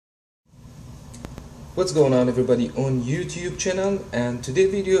What's going on, everybody, on YouTube channel? And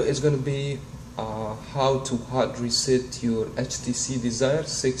today's video is going to be how to hard reset your HTC Desire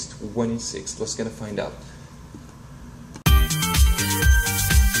 626. Let's gonna find out.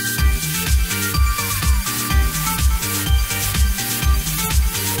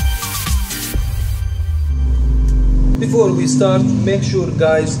 Before we start, make sure,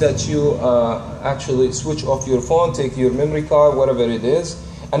 guys, that you actually switch off your phone, take your memory card, whatever it is.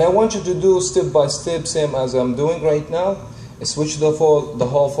 And I want you to do step by step, same as I'm doing right now. Switch the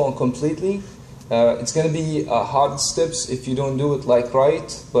whole phone completely. It's going to be hard steps if you don't do it like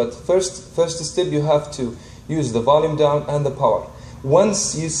right. But first step, you have to use the volume down and the power.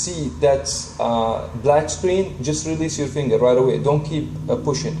 Once you see that black screen, just release your finger right away. Don't keep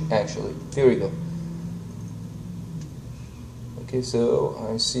pushing, actually. Here we go. Okay, so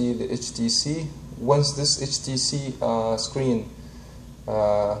I see the HTC. Once this HTC screen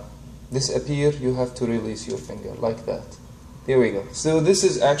disappear, you have to release your finger like that. There we go. So this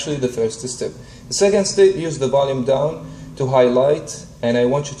is actually the first step. The second step, use the volume down to highlight, and I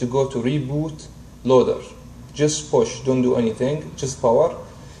want you to go to Reboot Loader. Just push, don't do anything, just power.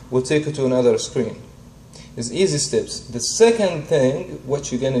 We'll take it to another screen. It's easy steps. The second thing,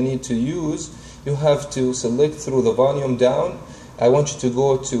 what you're gonna need to use, you have to select through the volume down. I want you to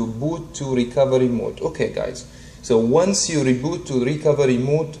go to boot to recovery mode. Okay, guys. So once you reboot to recovery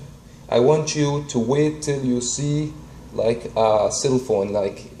mode, I want you to wait till you see like a cell phone,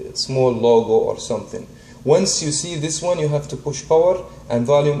 like a small logo or something. Once you see this one, you have to push power and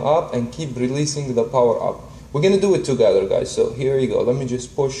volume up and keep releasing the power up. We're gonna do it together, guys. So here you go. Let me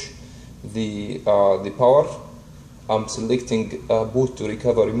just push the power. I'm selecting boot to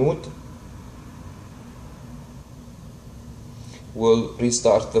recovery mode. We'll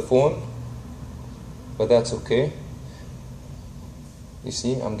restart the phone, but that's okay. You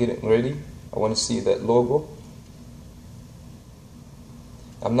see, I'm getting ready. I want to see that logo.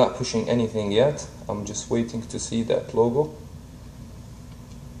 I'm not pushing anything yet. I'm just waiting to see that logo.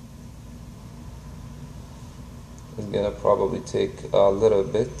 It's gonna probably take a little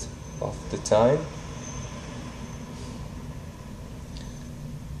bit of the time.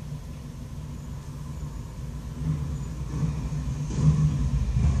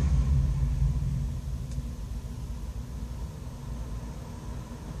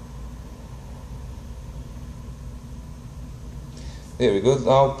 There we go.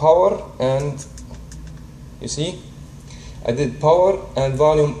 Now power, and you see I did power and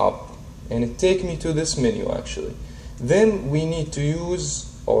volume up, and it take me to this menu actually. Then we need to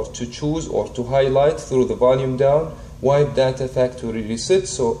use or to choose or to highlight through the volume down, wipe data factory reset.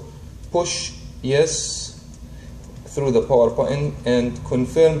 So push yes through the power button and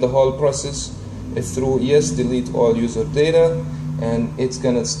confirm the whole process through yes, delete all user data, and it's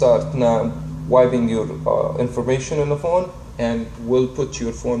gonna start now wiping your information on the phone, and will put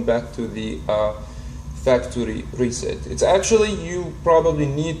your phone back to the factory reset. It's actually, you probably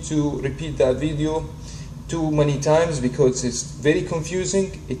need to repeat that video too many times because it's very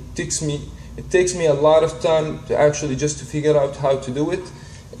confusing. It takes me a lot of time to actually just to figure out how to do it.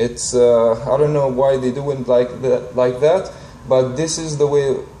 It's I don't know why they do it like that, but this is the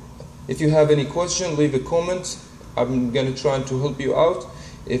way. If you have any question, leave a comment. I'm gonna try to help you out.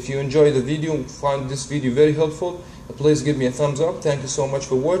 If you enjoy the video, find this video very helpful, please give me a thumbs up. Thank you so much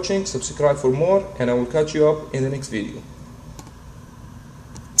for watching. Subscribe for more, and I will catch you up in the next video.